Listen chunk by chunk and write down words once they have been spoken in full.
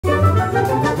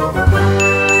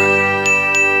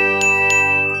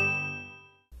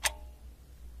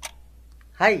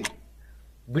Hi,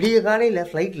 விடிய காலையில்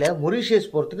ஃப்ளைட்டில் மொரிஷியஸ்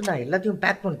போகிறதுக்கு நான் எல்லாத்தையும்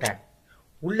பேக் பண்ணிட்டேன்.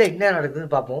 உள்ளே என்ன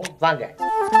நடக்குதுன்னு பார்ப்போம் வாங்க.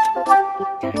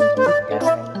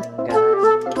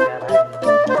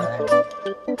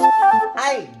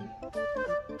 ஹாய்,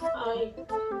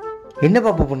 என்ன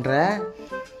பாப்பா பண்ற?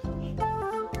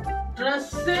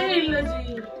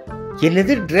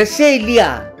 என்னது ட்ரெஸ்ஸே இல்லையா?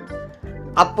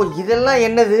 அப்போ இதெல்லாம்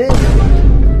என்னது?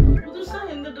 புதுசா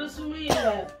எந்த ட்ரெஸ்ஸுமே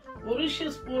இல்ல.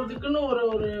 மொரிஷியஸ் போறதுக்குன்னு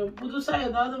ஒரு புதுசா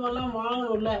ஏதாவது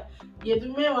வாங்கணும்ல,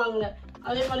 எதுவுமே வாங்கல.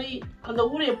 அதே மாதிரி அந்த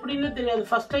ஊர் எப்படின்னு தெரியாது,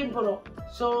 ஃபர்ஸ்ட் டைம் போறோம்.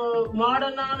 ஸோ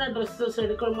மாடர்னான ட்ரெஸ்ஸஸ்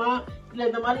எடுக்கணுமா இல்லை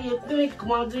இந்த மாதிரி எத்னிக்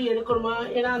மாதிரி எடுக்கணுமா?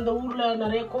 ஏன்னா அந்த ஊர்ல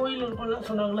நிறைய கோயில் இருக்கும்லாம்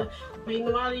சொன்னாங்களே, இப்போ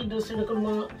இந்த மாதிரி ட்ரெஸ்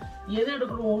எடுக்கணுமா, எது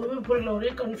எடுக்கணும் ஒண்ணுமே புரியல,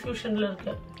 ஒரே கன்ஃபியூஷன்ல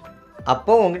இருக்கேன்.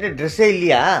 அப்போ உங்ககிட்ட ட்ரெஸ்ஸே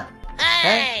இல்லையா?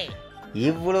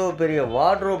 இவ்வளவு பெரிய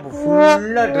வார்ட்ரோப்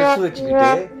ஃபுல்லா ட்ரெஸ்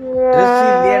வச்சுக்கிட்டு ட்ரெஸ்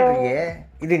இல்லையான்றீங்க,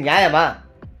 இது நியாயமா?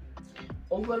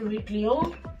 ஒவ்வொரு வீட்லயும்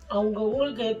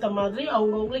அவங்கவுங்களுக்கு ஏத்த மாதிரி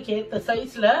அவங்கவுங்களுக்கு ஏத்த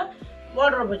சைஸ்ல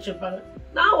வார்ட்ரோப் வச்சிருப்பாங்க.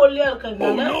 நான் ஒல்லியா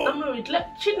இருக்கிறதுனால நம்ம வீட்டுல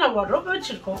சின்ன வார்ட்ரோப்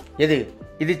வச்சிருக்கோம்.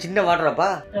 இது சின்ன வார்ட்ரோப்பா?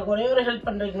 எனக்கு ஒரே ஒரு ஹெல்ப்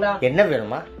பண்றீங்களா? என்ன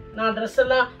வேணுமா? நான் ட்ரெஸ்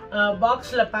எல்லாம்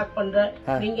பாக்ஸ்ல பேக் பண்றேன்,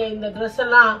 நீங்க இந்த ட்ரெஸ்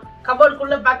எல்லாம்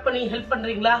கபோர்டுக்குள்ள பேக் பண்ணி ஹெல்ப்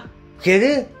பண்றீங்களா?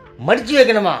 எது மடிச்சு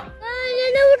வைக்கணுமா?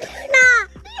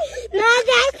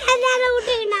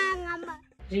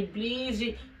 ப்ளீஸ்,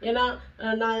 ஏன்னா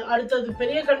நான் அடுத்தது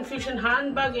பெரிய கன்ஃபியூஷன்,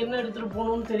 ஹேண்ட்பேக் என்ன எடுத்துட்டு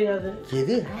போகணும்னு தெரியாது.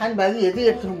 எது ஹேண்ட்பேக் எது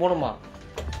எடுத்துட்டு போகணுமா?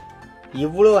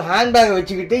 இவ்வளவு ஹேண்ட்பேக்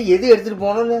வச்சுக்கிட்டு எது எடுத்துட்டு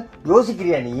போகணும்னு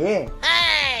யோசிக்கிறியா நீ?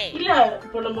 இல்ல,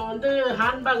 இப்போ நம்ம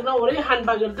ஹேண்ட்பேக்னா ஒரே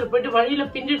ஹேண்ட்பேக் எடுத்துட்டு போயிட்டு வழியில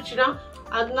பிஞ்சிடுச்சுன்னா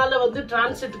அதனால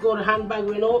டிரான்சிட்டுக்கு ஒரு ஹேண்ட்பேக்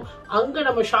வேணும், அங்க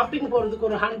நம்ம ஷாப்பிங் போறதுக்கு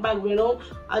ஒரு ஹேண்ட்பேக் வேணும்,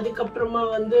 அதுக்கப்புறமா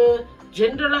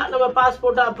ஜென்ரலா நம்ம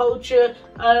பாஸ்போர்ட் பவுச்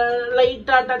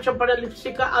லைட்டா டச் அப் பண்ண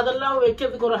லிப்ஸ்டிக் அதெல்லாம்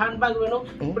வைக்கிறதுக்கு ஒரு ஹேண்ட்பேக் வேணும்,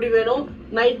 இப்படி வேணும்,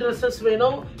 நைட் ட்ரெஸ்ஸஸ்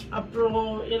வேணும், அப்புறம்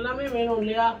எல்லாமே வேணும்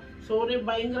இல்லையா? ஸோ ஒரே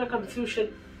பயங்கர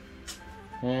கன்ஃபியூஷன்.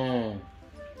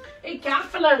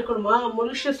 கேப் எல்லாம் எடுக்கணுமா?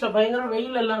 மொரிஷியஸ்ல பயங்கர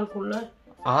வெயில் எல்லாம் இருக்கும்ல.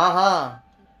 ஆஹா,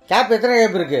 கேப் எத்தனை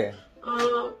கேப் இருக்கு?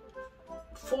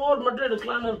 4 மட்டும்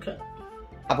எடுக்கலாம்னு இருக்கேன்.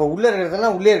 அப்ப உள்ள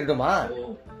இருக்கிறதெல்லாம் உள்ளே இருக்கட்டுமா?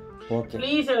 ஓகே,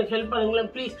 ப்ளீஸ் எனக்கு ஹெல்ப் பண்ணுங்களேன்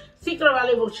ப்ளீஸ், சீக்கிரம்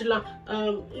வேலையை முடிச்சிடலாம்.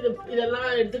 இதெல்லாம்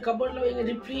எடுத்து கபோர்ட்ல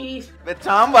வைங்க ப்ளீஸ்.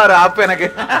 சாம்பார் ஆப் எனக்கு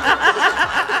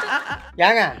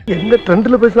ஏங்க எந்த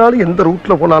ட்ரெண்ட்ல பேசினாலும் எந்த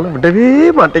ரூட்ல போனாலும் விடவே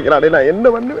மாட்டேங்கிறானே, நான் என்ன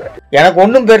பண்ணுவேன்? எனக்கு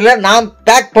ஒண்ணும் தெரியல, நான்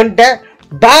பேக் பண்ணிட்டேன்.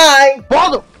 பாய்.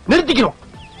 போதும், நிறுத்திக்கிறோம்,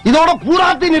 இதோட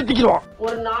பூராத்தையும் நிறுத்திக்கிறோம்.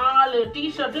 ஒரு 4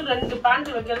 டிஷர்ட் 2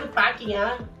 பேண்ட் வைக்கிறது பேக்கிங்க.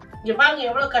 இங்க பாருங்க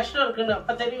எவ்வளவு கஷ்டம் இருக்குன்னு,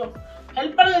 அப்ப தெரியும்.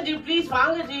 ஹெல்ப் பண்ணுங்க ஜி ப்ளீஸ்,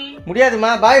 வாங்க ஜி. முடியாதுமா,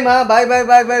 பாய்மா, பாய் பாய்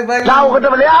பாய் பாய் பாய். நான் உங்ககிட்ட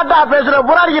விளையாட்டா பேசுற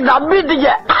பூரா நீங்க நம்பிட்டீங்க.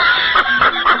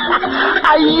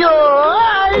 ஐயோ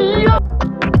ஐயோ.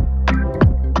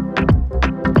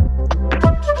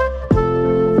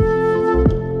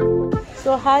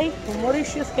 ஸோ ஹாய்,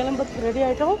 மொரிஷியஸ் கிளம்புறதுக்கு ரெடி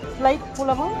ஆகிட்டோம். ஃப்ளைட்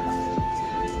மூலமா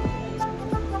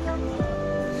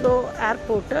ஸோ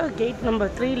ஏர்போர்ட்டு கேட்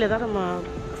நம்பர் 3 தான் நம்ம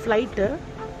ஃப்ளைட்டு.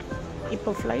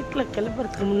 இப்போ ஃப்ளைட்டில்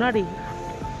கிளம்புறதுக்கு முன்னாடி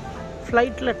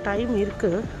ஃப்ளைட்டில் டைம்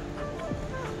இருக்குது,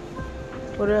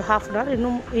 ஒரு ½ அன் ஹவர்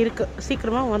இன்னும் இருக்குது.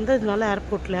 சீக்கிரமாக வந்ததுனால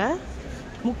ஏர்போர்ட்டில்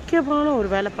முக்கியமான ஒரு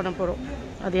வேலை பண்ண போகிறோம்.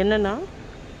 அது என்னென்னா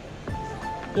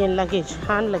என் லக்கேஜ்,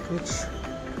 ஹேண்ட் லக்கேஜ்.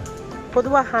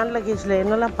 பொதுவாக ஹேண்ட் லக்கேஜில்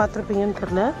என்னெல்லாம் பார்த்துருப்பீங்கன்னு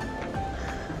தெரில,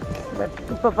 பட்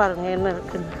இப்போ பாருங்கள் என்ன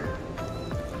இருக்குன்னு.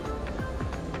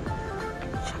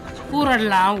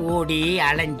 ஊரெல்லாம் ஓடி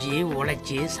அலைஞ்சு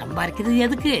உழைச்சி சம்பாதிக்கிறது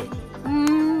எதுக்கு?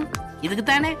 இதுக்கு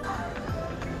தானே.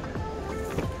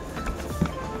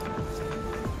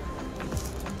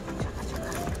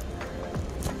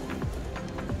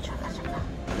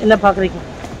 என்ன பார்க்குறீங்க?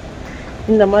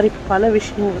 இந்த மாதிரி பல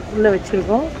விஷயங்கள் உள்ளே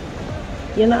வச்சுருக்கோம்.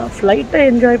 ஏன்னா ஃப்ளைட்டை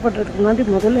என்ஜாய் பண்ணுறதுக்கு முன்னாடி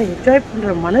முதல்ல என்ஜாய்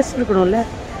பண்ணுற மனசு இருக்கணும்ல,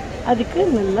 அதுக்கு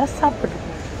நல்லா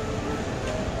சாப்பிட்ருக்கோம்.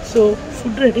 ஸோ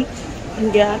ஃபுட் ரெடி,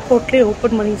 இங்கே ஏர்போர்ட்லேயே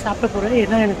ஓப்பன் பண்ணி சாப்பிட போகிறேன்.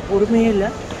 ஏன்னா எனக்கு பொறுமையே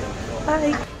இல்லை.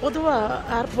 ஹாய். பொதுவாக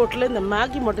ஏர்போர்ட்டில் இந்த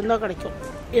மேகி மட்டும்தான் கிடைக்கும்.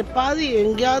 எப்பாவது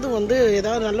எங்கேயாவது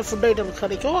ஏதாவது நல்ல ஃபுட் ஐட்டம்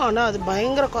கிடைக்கும், ஆனால் அது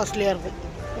பயங்கர காஸ்ட்லியாக இருக்கும்.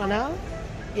 ஆனால்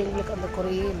எங்களுக்கு அந்த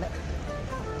குறையே இல்லை.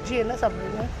 ஜி என்ன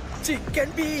சாப்பிட்றீங்க?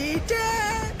 Chicken beta,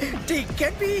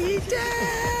 chicken beta.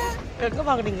 எங்கே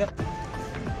வாங்குனீங்க?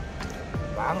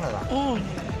 வாங்கலாம்,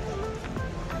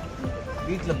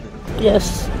 வீட்டில் இருந்து.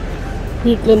 எஸ்,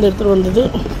 வீட்டிலேருந்து எடுத்துகிட்டு வந்தது.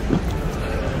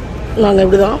 நாங்கள்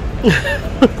இப்படி தான்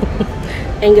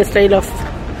எங்கள் ஸ்டைல் ஆஃப்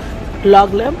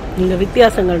வ்ளாகில் இந்த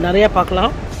வித்தியாசங்கள் நிறையா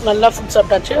பார்க்கலாம். நல்லா ஃபுட்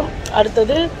சாப்பிட்டாச்சு,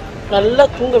 அடுத்தது நல்லா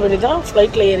தூங்க வேண்டியதான்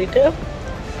ஃப்ளைட்டில் ஏறிட்டு.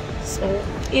 ஸோ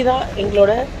இதான்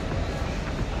எங்களோட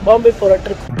பாம்பே போகிற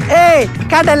ட்ரிப். ஏய்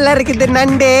கடல்ல இருக்குது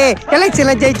நண்டு,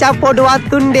 எலெக்ஷன்ல ஜெயிச்சா போடுவா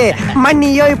துண்டு,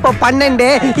 மண்ணியோ இப்போ 12,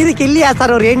 இதுக்கு இல்லையா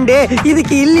சார் ஒரு எண்டு,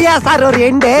 இதுக்கு இல்லையா சார் ஒரு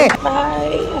எண்டு.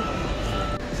 பாய்.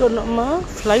 ஸோ நம்ம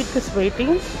ஃப்ளைட் இஸ்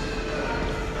வெயிட்டிங்.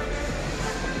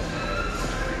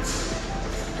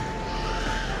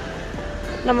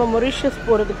 நம்ம மொரிஷியஸ்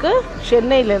போகிறதுக்கு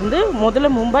சென்னையிலேருந்து முதல்ல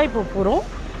மும்பை போகிறோம்.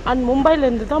 அண்ட்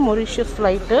மும்பைலேருந்து தான் Mauritius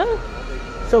flight.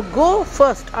 So go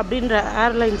first அப்படின்ற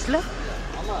ஏர்லைன்ஸில்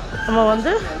நம்ம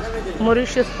வந்து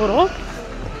மொரிஷியஸ் போகிறோம்.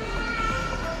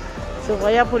 So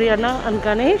Vaiyapuri Anna and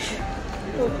Ganesh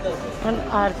and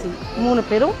Aarthi 3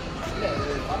 பேரும்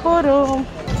போகிறோம்.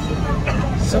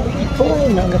 ஸோ இப்போது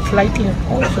நாங்கள் ஃப்ளைட்டில்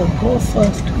இருக்கோம். ஸோ கோ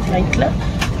ஃபர்ஸ்ட் ஃப்ளைட்டில்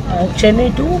சென்னை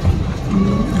டு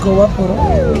கோவா போகிறோம்,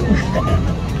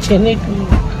 சென்னை டு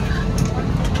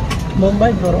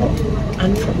மும்பை போகிறோம்.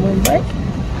 And from Mumbai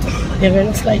we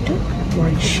will fly to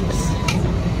Mauritius.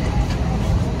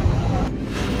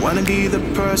 Wanna be the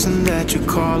person that you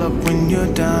call up when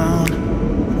you're down.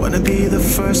 Wanna be the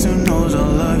first who knows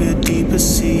all of your deepest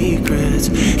secrets.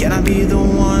 Can I be the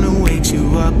one who wakes you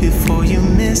up before you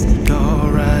miss your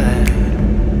ride?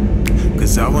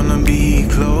 'Cause I wanna be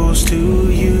close to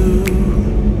you,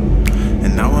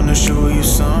 and I wanna show you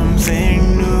something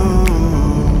new.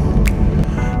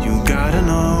 You gotta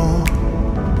know,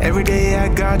 every day I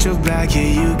got your back,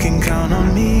 yeah, you can count on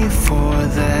me for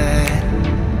that.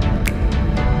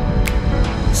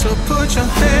 So put your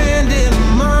hand in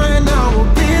mine, I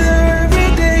will be there every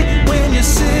day. When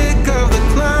you're sick of the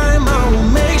climb, I will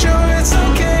make sure it's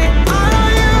okay. I know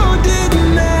you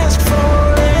didn't ask for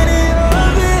any of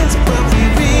this, but we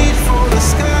reach for the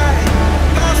sky.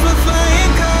 Cause we're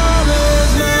flying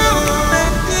colors now.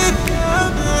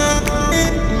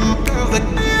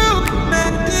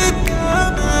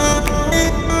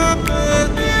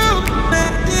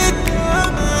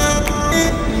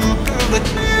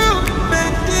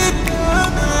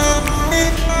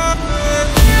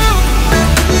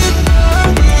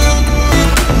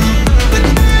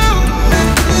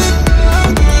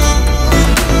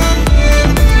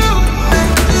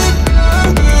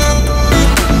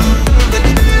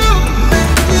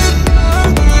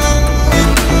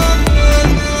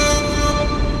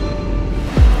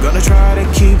 Gonna try to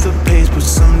keep the pace, but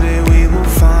someday we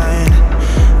will find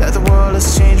that the world has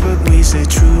changed, but we stay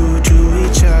true to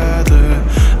each other.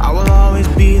 I will always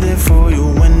be there for you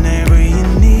whenever you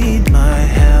need my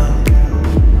help.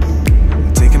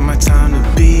 I'm taking my time to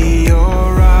be your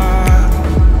rock.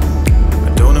 I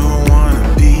don't ever wanna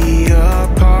be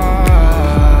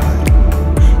apart.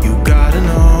 You gotta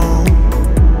know,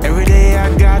 every day I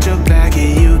got your back,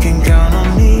 yeah, you can count on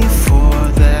me for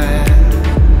that.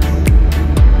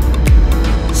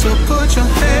 So put your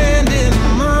hand in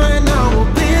mine, I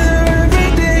will be there every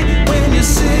day. When you're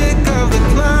sick of the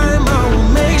climb, I will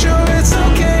make sure it's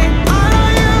okay. I know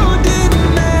you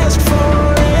didn't ask for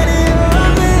any of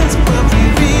this, but we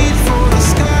reach for the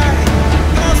sky.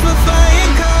 Cause we're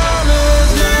flying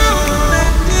colors now.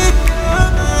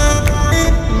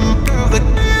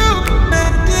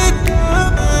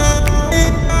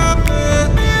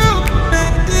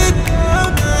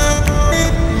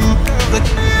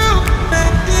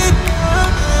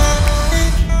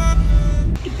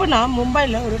 இப்போ நான்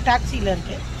மும்பையில் ஒரு டாக்ஸியில்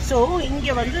இருக்கேன். So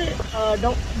இங்கே வந்து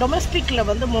டொமஸ்டிக்கில்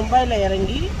வந்து மும்பையில்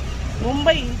இறங்கி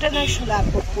மும்பை இன்டர்நேஷ்னல்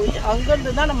ஏர்போர்ட் போய்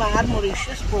அங்கேருந்து தான் நம்ம ஏர்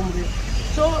மொரிஷியஸ் போக முடியும்.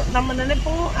 ஸோ நம்ம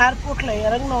நினைப்போம் ஏர்போர்ட்டில்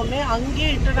இறங்கினோடனே அங்கேயே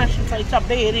இன்டர்நேஷ்னல் ஃப்ளைட்ஸ்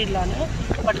அப்படியே ஏறிடலான்னு.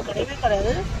 பட் கிடையவே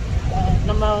கிடையாது.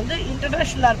 நம்ம வந்து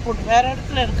இன்டர்நேஷ்னல் ஏர்போர்ட் வேறு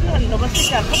இடத்துல இருக்குது அண்ட்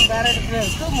டொமஸ்டிக் ஏர்போர்ட் வேறு இடத்துல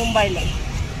இருக்குது மும்பையில்.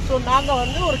 ஸோ நாங்கள்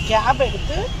வந்து ஒரு கேப்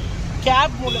எடுத்து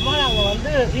கேப் மூலமாக நாங்கள்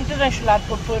வந்து இன்டர்நேஷ்னல்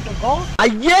ஏர்போர்ட் போயிட்டுருக்கோம்.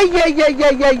 ஐயே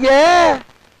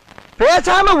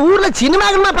பேசாம ஊர்ல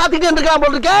சினிமாக்கள்லாம் பாத்துக்கிட்டு இருந்திருக்கலாம்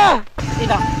போல இருக்க.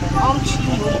 இதான் ஆம்ச்சி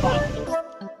மும்பை.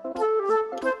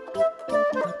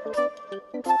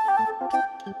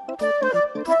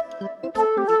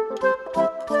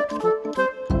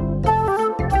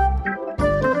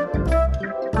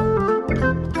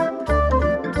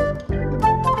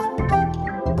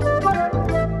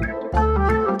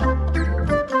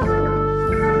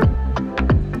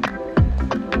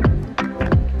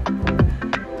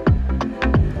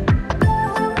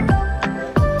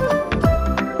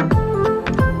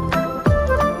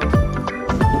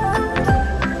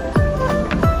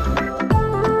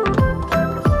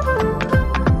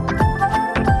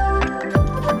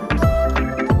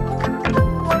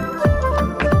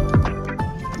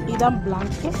 இதான்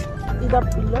பிளாங்கெட், இதான்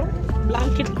பில்லோ.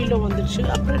 பிளாங்கெட் பில்லோ வந்துருச்சு.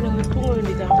 அப்புறம் நாங்கள் தூங்க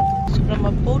வேண்டியதான். ஸோ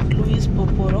நம்ம போர்ட் லூயிஸ்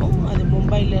போகிறோம். அது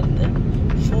மும்பையிலேருந்து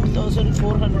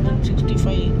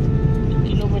 4465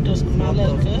 கிலோமீட்டர்ஸ்க்கு மேலே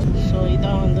இருக்குது. ஸோ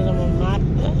இதான் வந்து நம்ம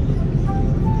மேப்பு.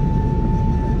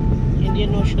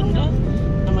 இந்தியன் ஓஷனில்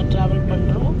நம்ம ட்ராவல்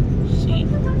பண்ணுறோம்.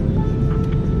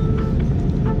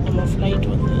 நம்ம ஃப்ளைட்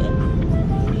வந்து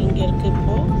இங்கே இருக்குது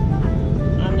இப்போது.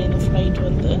 அண்ட் இந்த ஃப்ளைட்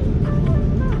வந்து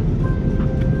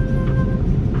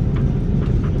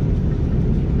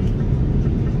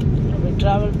நம்ம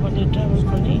ட்ராவல்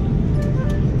பண்ணி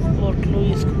போர்ட்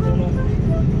லூயிஸ்க்கு போகணும்.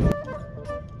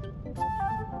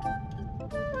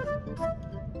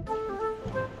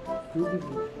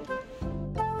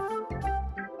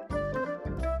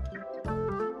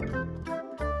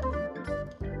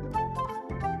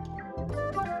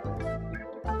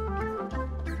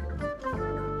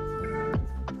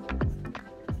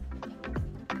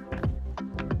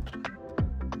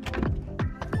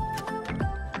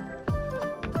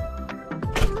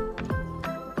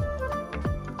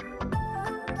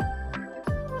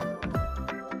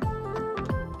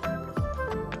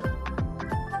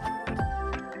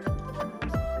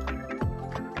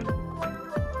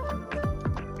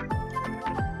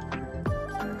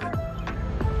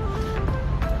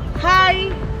 ஹாய்,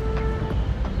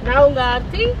 நான் உங்கள்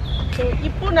ஆர்த்தி. ஸோ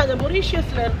இப்போ நாங்கள்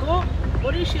மொரீஷியஸில் இருக்கோம்.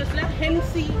 மொரீஷியஸில்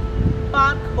ஹென்சி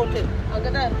பார்க் ஹோட்டல் அங்கே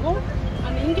தான் இருக்கோம்.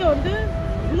 அண்ட் இங்கே வந்து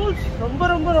ரூல்ஸ் ரொம்ப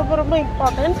ரொம்ப ரொம்ப ரொம்ப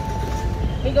இம்பார்ட்டன்ட்.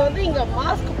 நீங்கள் வந்து இங்கே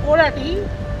மாஸ்க் போடாட்டி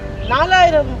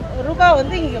 4000 ரூபாய்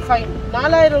வந்து இங்கே ஃபைன்.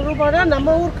 4000 ரூபாய்னா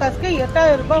நம்ம ஊர் காசுக்கு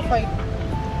 8000 ரூபாய் ஃபைன்.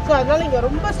 ஸோ அதனால் இங்கே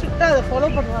ரொம்ப ஸ்ட்ரிக்டாக அதை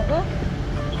ஃபாலோ பண்ணுவாங்க.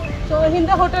 ஸோ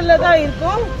இந்த ஹோட்டலில் தான்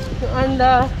இருக்கோம். And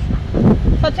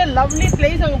such a lovely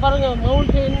place. அங்கே பாருங்கள்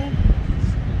மவுண்டன்.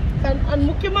 அண்ட்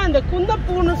முக்கியமாக இந்த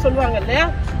குந்தப்பூன்னு சொல்லுவாங்க இல்லையா,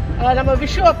 நம்ம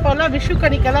விஷு அப்போல்லாம் விஷு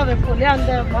கணிக்கெல்லாம் வைப்போம் இல்லையா,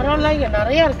 அந்த மரம்லாம் இங்கே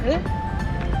நிறையா இருக்குது.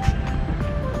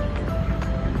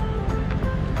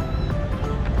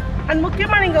 அண்ட்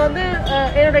முக்கியமாக நீங்கள் வந்து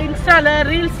என்னோடய இன்ஸ்டாவில்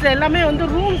ரீல்ஸில் எல்லாமே வந்து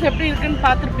ரூம்ஸ் எப்படி இருக்குன்னு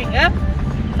பார்த்துருப்பீங்க.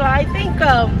 ஸோ ஐ திங்க்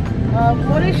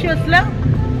மொரீஷியஸில்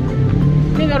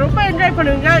நீங்கள் ரொம்ப என்ஜாய்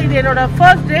பண்ணுவீங்க. இது என்னோடய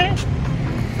ஃபர்ஸ்ட் டே.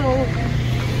 ஸோ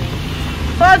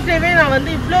ஃபர்ஸ்ட் டேவே நான்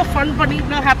வந்து இவ்வளோ ஃபன் பண்ணி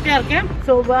இவ்வளோ ஹாப்பியாக இருக்கேன்.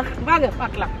 ஸோ வாங்க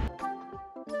பார்க்கலாம்.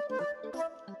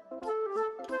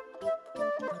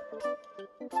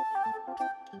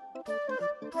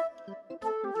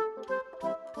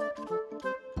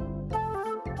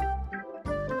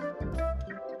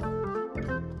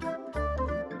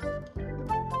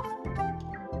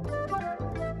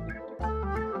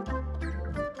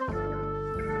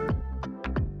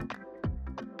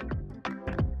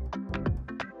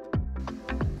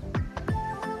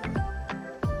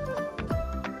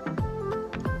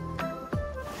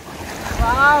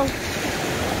 வாவ்,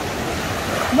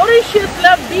 மொரீஷியஸ்ல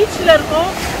பீச்சில்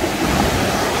இருக்கும்.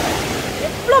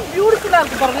 எவ்வளோ பியூட்டிஃபுல்லாக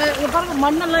இருக்குது பாருங்கள். இங்கே பாருங்கள்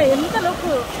மண்ணெல்லாம் எந்த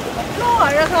அளவுக்கு அவ்வளோ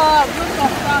அழகாக அவ்வளோ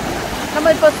சாஃப்டாக.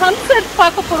 நம்ம இப்போ சன்செட்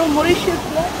பார்க்க போகிறோம்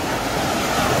மொரீஷியஸில்.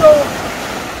 ஸோ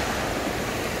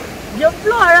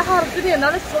எவ்வளோ அழகாக இருக்குதுன்னு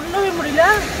என்னால் சொல்லவே முடியல.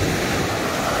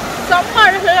 செம்ம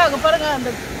அழகு. அங்கே பாருங்கள்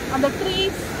அந்த அந்த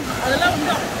ட்ரீஸ் அதெல்லாம்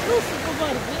வந்து அவ்வளோ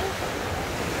சூப்பராக இருக்குது.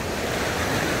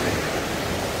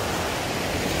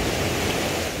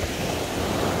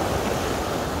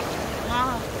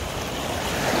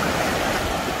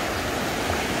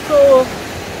 ஸோ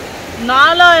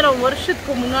 4000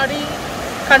 வருஷத்துக்கு முன்னாடி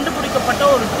கண்டுபிடிக்கப்பட்ட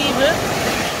ஒரு தீவு.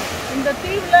 இந்த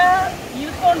தீவில்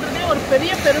இருக்கோன்றதே ஒரு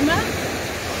பெரிய பெருமை.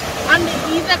 அண்ட்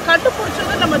இதை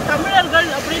கண்டுபிடிச்சது நம்ம தமிழர்கள்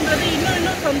அப்படின்றது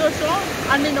இன்னும் சந்தோஷம்.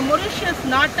 அண்ட் இந்த மொரீஷியஸ்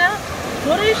நாட்டை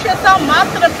மொரீஷியஸாக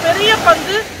மாற்றுற பெரிய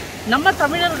பங்கு நம்ம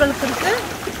தமிழர்களுக்கு இருக்குது.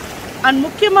 அண்ட்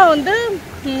முக்கியமாக வந்து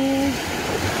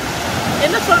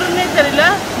என்ன சொல்கிறதுனே தெரியல,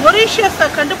 மொரீஷியஸை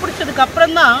கண்டுபிடிச்சதுக்கு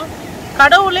அப்புறம்தான்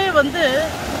கடவுளே வந்து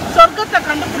சொர்க்கத்தை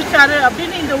கண்டுபிடிச்சாரு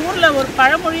அப்படின்னு இந்த ஊரில் ஒரு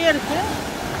பழமொழியே இருக்குது.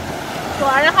 ஸோ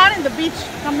அழகான இந்த பீச்,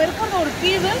 நம்ம இருக்கிறது ஒரு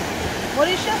தீவு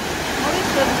மொரீஷியஸ்.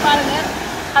 பாருங்கள்,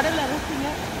 கடலை ரசிங்க,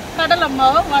 கடல்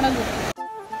அம்மாவை வணங்கும்.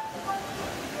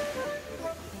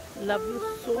 Love you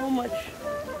so much.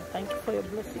 Thank you for your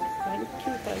blessings. Thank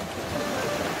you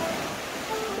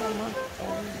so much.